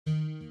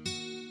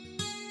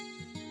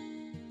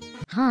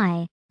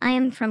Hi, I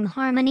am from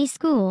Harmony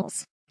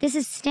Schools. This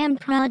is STEM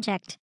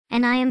project,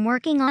 and I am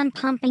working on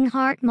pumping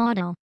heart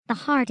model. The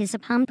heart is a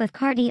pump of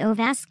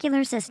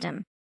cardiovascular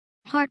system.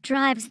 Heart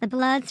drives the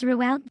blood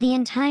throughout the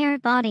entire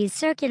body's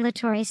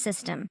circulatory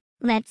system.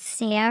 Let's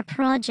see our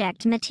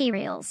project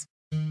materials.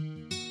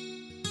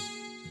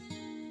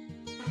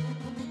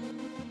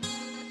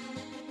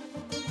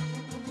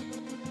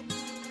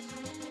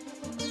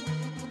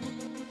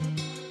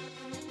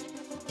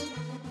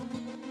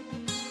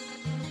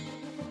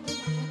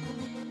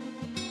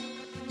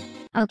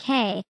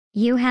 Okay,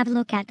 you have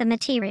look at the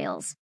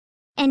materials.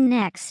 And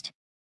next,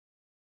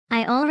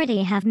 I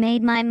already have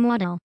made my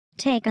model.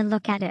 Take a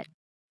look at it.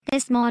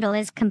 This model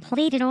is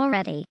completed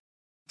already.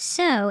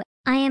 So,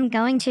 I am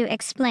going to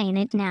explain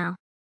it now.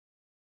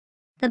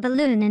 The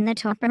balloon in the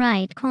top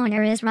right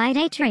corner is right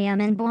atrium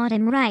and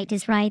bottom right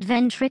is right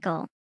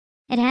ventricle.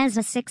 It has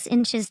a 6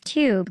 inches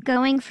tube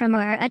going from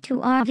aura to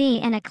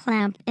RV and a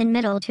clamp in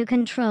middle to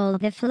control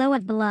the flow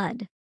of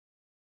blood.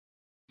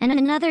 And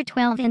another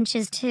 12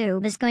 inches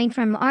tube is going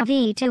from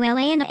RV to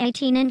LA and an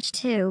 18-inch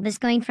tube is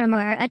going from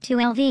aura to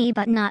LV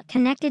but not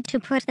connected to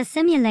put the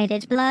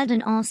simulated blood,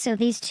 and also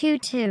these two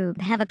tubes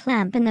have a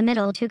clamp in the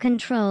middle to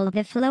control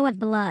the flow of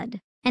blood.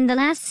 And the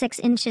last 6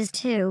 inches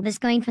tube is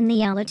going from the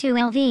LA to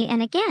LV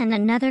and again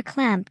another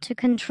clamp to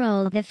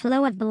control the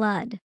flow of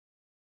blood.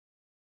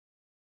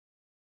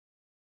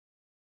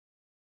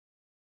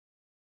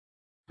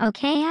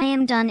 Okay, I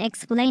am done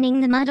explaining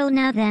the model.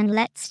 Now then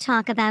let's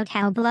talk about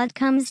how blood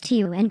comes to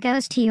you and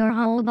goes to your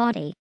whole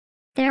body.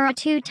 There are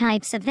two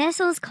types of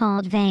vessels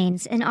called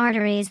veins and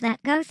arteries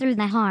that go through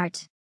the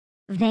heart.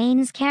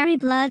 Veins carry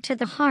blood to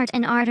the heart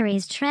and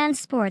arteries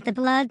transport the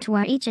blood to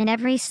each and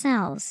every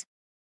cells.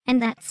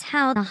 And that's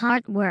how the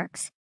heart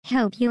works.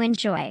 Hope you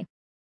enjoy.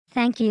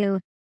 Thank you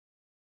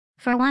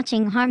for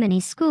watching Harmony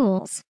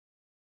Schools.